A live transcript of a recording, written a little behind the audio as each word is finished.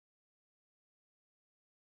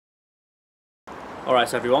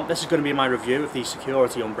Alright everyone, this is going to be my review of the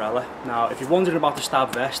security umbrella. Now if you're wondering about the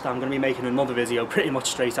stab vest, I'm going to be making another video pretty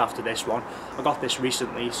much straight after this one. I got this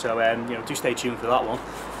recently, so do stay tuned for that one.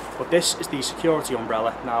 But this is the security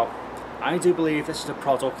umbrella. Now I do believe this is a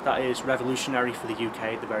product that is revolutionary for the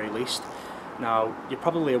UK at the very least. Now you're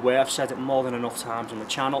probably aware, I've said it more than enough times on the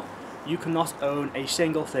channel, you cannot own a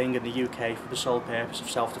single thing in the UK for the sole purpose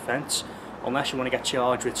of self-defence, unless you want to get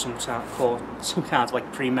charged with some kind of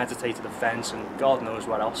like premeditated offence and God knows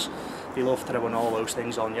what else. They love throwing all those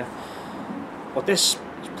things on you. But this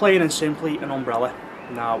is plain and simply an umbrella.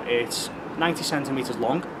 Now it's 90 centimetres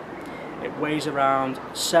long, it weighs around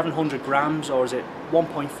 700 grams, or is it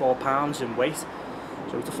 1.4 pounds in weight.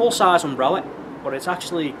 So it's a full size umbrella, but it's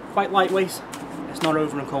actually quite lightweight. It's not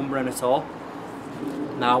over encumbering at all.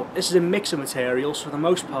 Now this is a mix of materials. For the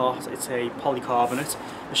most part it's a polycarbonate.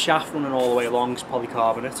 The shaft running all the way along is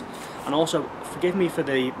polycarbonate, and also, forgive me for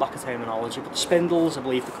the lack of terminology, but the spindles, I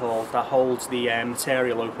believe they're called, that holds the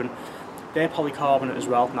material open, they're polycarbonate as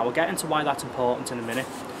well. Now we'll get into why that's important in a minute.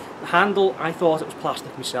 The handle, I thought it was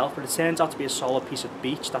plastic myself, but it turns out to be a solid piece of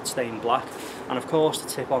beech that's stained black, and of course the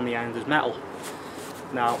tip on the end is metal.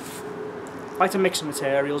 Now, quite a mix of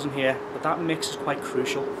materials in here, but that mix is quite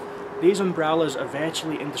crucial. These umbrellas are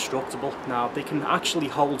virtually indestructible. Now they can actually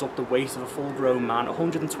hold up the weight of a full grown man,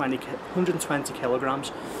 120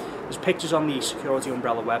 kilograms. There's pictures on the security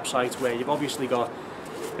umbrella website where you've obviously got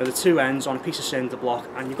the two ends on a piece of cinder block,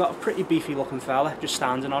 and you've got a pretty beefy looking fella just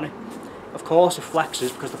standing on it. Of course it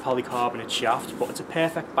flexes because of the polycarbonate shaft, but it's a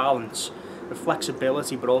perfect balance of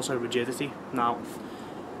flexibility but also rigidity. Now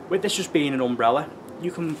with this just being an umbrella, you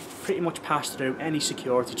can pretty much pass through any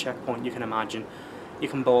security checkpoint you can imagine. You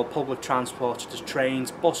can board public transport such as trains,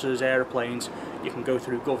 buses, aeroplanes. You can go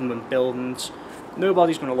through government buildings.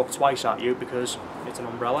 Nobody's going to look twice at you because it's an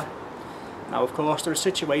umbrella. Now of course there are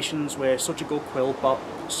situations where such a good build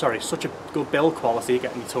quality,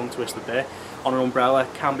 getting my tongue twisted there, on an umbrella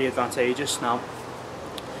can be advantageous. Now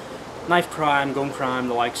knife crime, gun crime,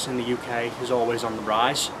 the likes in the UK is always on the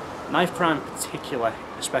rise. Knife crime in particular,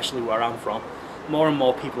 especially where I'm from, more and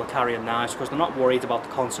more people are carrying knives because they're not worried about the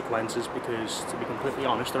consequences, because to be completely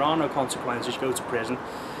honest there are no consequences. You go to prison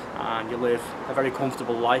and you live a very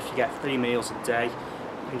comfortable life, you get 3 meals a day,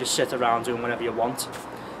 you can just sit around doing whatever you want,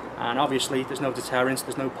 and obviously there's no deterrence,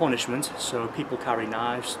 there's no punishment, so people carry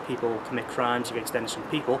knives, people commit crimes against innocent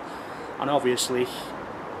people, and obviously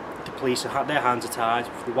the police, their hands are tied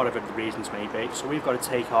for whatever the reasons may be, so we've got to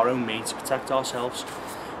take our own means to protect ourselves.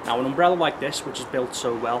 Now an umbrella like this, which is built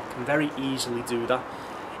so well, can very easily do that.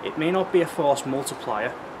 It may not be a force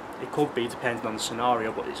multiplier, it could be depending on the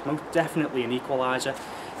scenario, but it's most definitely an equaliser.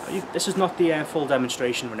 This is not the full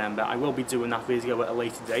demonstration, remember, I will be doing that video at a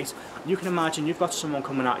later date. You can imagine you've got someone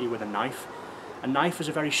coming at you with a knife. A knife is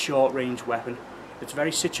a very short range weapon, it's very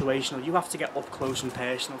situational, you have to get up close and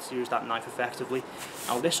personal to use that knife effectively.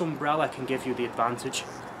 Now this umbrella can give you the advantage,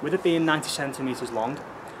 with it being 90 centimetres long,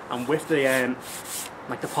 and with the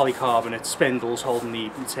the polycarbonate spindles holding the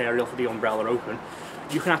material for the umbrella open,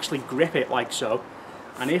 you can actually grip it like so,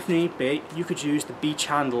 and if need be you could use the beech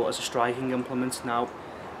handle as a striking implement. Now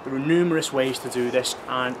there are numerous ways to do this,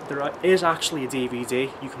 and there is actually a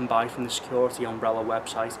DVD you can buy from the security umbrella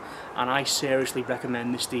website, and I seriously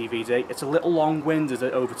recommend this DVD. It's a little long-winded,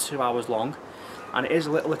 at over 2 hours long, and it is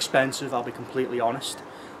a little expensive, I'll be completely honest,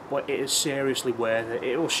 but it is seriously worth it.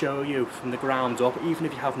 It will show you from the ground up, even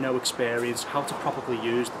if you have no experience, how to properly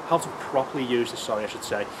use this,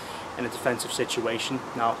 in a defensive situation.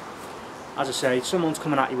 Now, as I say, someone's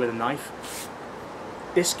coming at you with a knife.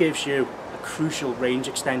 This gives you a crucial range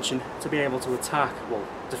extension to be able to attack, well,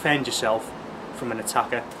 defend yourself from an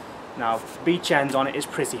attacker. Now, the beech end on it is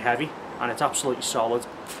pretty heavy, and it's absolutely solid,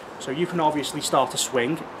 so you can obviously start to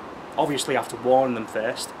swing. Obviously, you have to warn them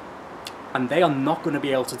first, and they are not going to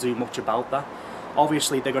be able to do much about that.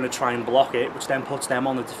 Obviously they're going to try and block it, which then puts them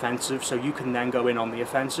on the defensive, so you can then go in on the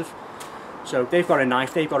offensive. So they've got a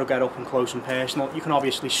knife, they've got to get up and close and personal. You can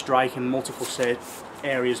obviously strike in multiple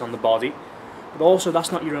areas on the body, but also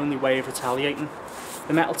that's not your only way of retaliating.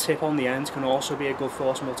 The metal tip on the end can also be a good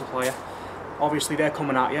force multiplier. Obviously they're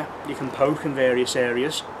coming at you, you can poke in various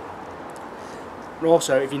areas, but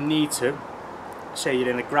also if you need to, say you're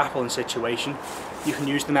in a grappling situation, you can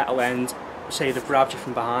use the metal end. Say they've grabbed you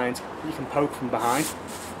from behind, you can poke from behind.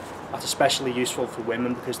 That's especially useful for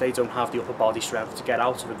women because they don't have the upper body strength to get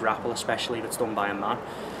out of a grapple, especially if it's done by a man.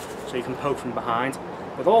 So you can poke from behind.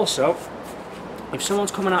 But also, if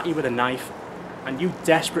someone's coming at you with a knife and you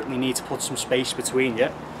desperately need to put some space between you,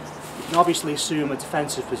 you can obviously assume a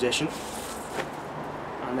defensive position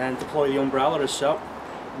and then deploy the umbrella as so.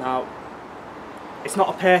 Now, it's not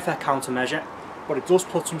a perfect countermeasure, but it does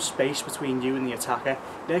put some space between you and the attacker.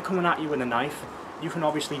 They're coming at you with a knife, you can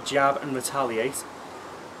obviously jab and retaliate.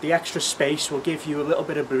 The extra space will give you a little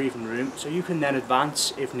bit of breathing room, so you can then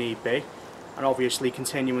advance if need be, and obviously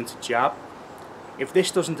continuing to jab. If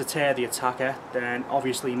this doesn't deter the attacker, then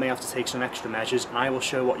obviously you may have to take some extra measures, and I will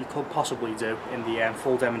show what you could possibly do in the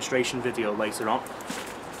full demonstration video later on.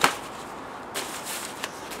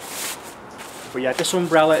 But yeah, this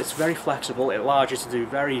umbrella, it's very flexible. It allows you to do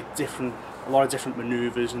a lot of different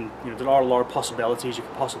manoeuvres, and there are a lot of possibilities you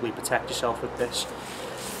could possibly protect yourself with this.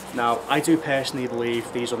 Now, I do personally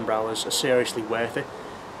believe these umbrellas are seriously worth it.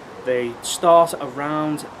 They start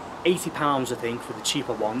around £80 I think for the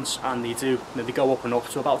cheaper ones, and they go up and up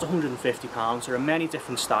to about £150. There are many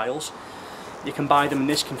different styles. You can buy them in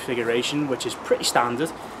this configuration, which is pretty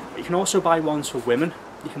standard, but you can also buy ones for women.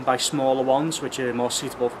 You can buy smaller ones which are more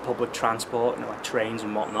suitable for public transport, like trains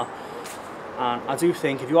and whatnot. And I do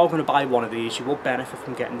think if you are going to buy one of these, you will benefit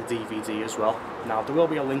from getting the DVD as well. Now, there will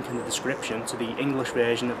be a link in the description to the English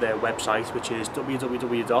version of their website, which is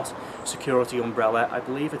www.securityumbrella, I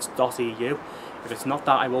believe it's .eu. If it's not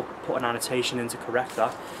that, I will put an annotation in to correct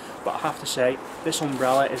that. But I have to say, this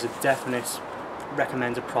umbrella is a definite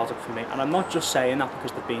recommended product for me, and I'm not just saying that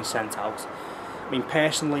because they're being sent out. I mean,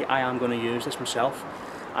 personally, I am going to use this myself,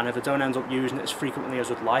 and if I don't end up using it as frequently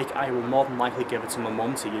as I'd like, I will more than likely give it to my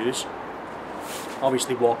mum to use.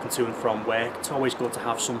 Obviously, walking to and from work, it's always good to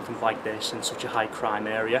have something like this in such a high crime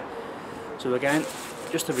area. So again,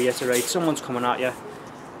 just to reiterate, someone's coming at you,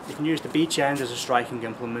 you can use the beach end as a striking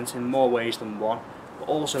implement in more ways than one, but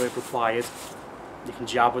also if required, you can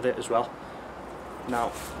jab with it as well.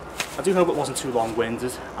 Now, I do hope it wasn't too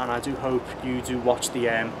long-winded, and I do hope you do watch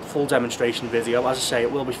the full demonstration video. As I say,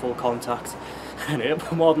 it will be full contact, and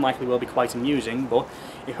it more than likely will be quite amusing, but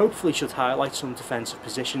it hopefully should highlight some defensive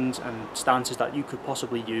positions and stances that you could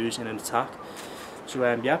possibly use in an attack. So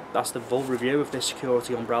yeah, that's the full review of this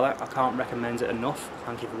security umbrella. I can't recommend it enough.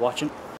 Thank you for watching.